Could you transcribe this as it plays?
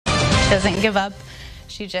doesn't give up.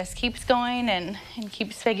 She just keeps going and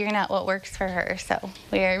keeps figuring out what works for her. So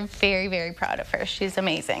we are very, very proud of her. She's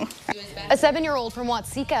amazing. A 7-year-old from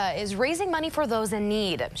Watseka is raising money for those in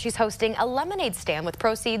need. She's hosting a lemonade stand with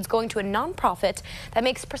proceeds going to a nonprofit that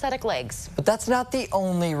makes prosthetic legs. But that's not the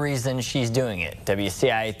only reason she's doing it.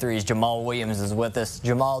 WCIA3's Jamal Williams is with us.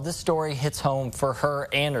 Jamal, this story hits home for her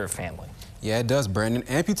and her family. Yeah, it does, Brandon.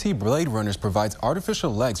 Amputee Blade Runners provides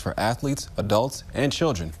artificial legs for athletes, adults, and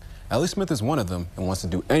children. Ellie Smith is one of them and wants to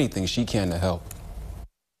do anything she can to help.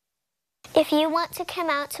 If you want to come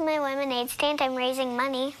out to my lemonade stand, I'm raising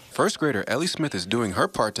money. First grader Ellie Smith is doing her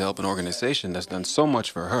part to help an organization that's done so much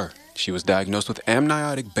for her. She was diagnosed with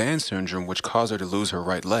amniotic band syndrome, which caused her to lose her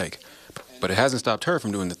right leg. But it hasn't stopped her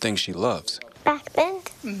from doing the things she loves. Back bend,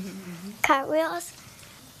 cartwheels,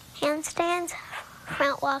 handstands,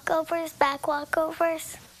 front walkovers, back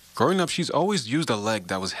walkovers. Growing up, she's always used a leg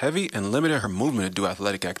that was heavy and limited her movement to do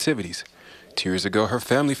athletic activities. 2 years ago, her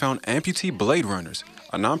family found Amputee Blade Runners,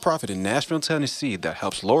 a nonprofit in Nashville, Tennessee that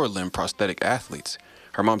helps lower limb prosthetic athletes.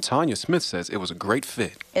 Her mom, Tanya Smith, says it was a great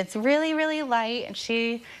fit. It's really, really light, and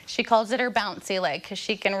she calls it her bouncy leg because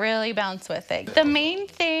she can really bounce with it. The main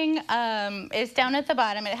thing is down at the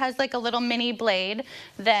bottom. It has like a little mini blade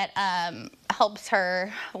that helps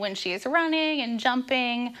her when she's running and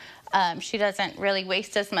jumping. She doesn't really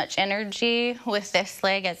waste as much energy with this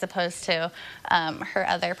leg as opposed to her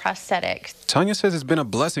other prosthetics. Tanya says it's been a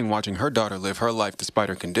blessing watching her daughter live her life despite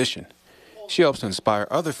her condition. She hopes to inspire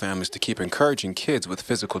other families to keep encouraging kids with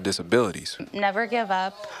physical disabilities. Never give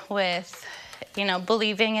up with,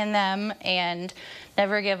 believing in them, and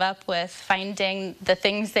never give up with finding the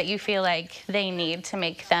things that you feel like they need to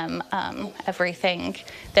make them everything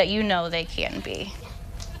that they can be.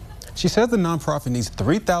 She says the nonprofit needs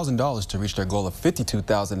 $3,000 to reach their goal of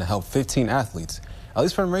 $52,000 to help 15 athletes.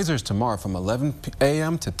 Ellie's fundraiser is tomorrow from 11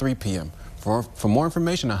 a.m. to 3 p.m. For more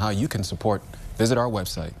information on how you can support, visit our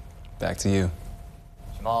website. Back to you.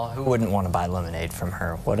 Jamal, who wouldn't want to buy lemonade from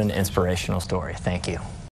her? What an inspirational story. Thank you.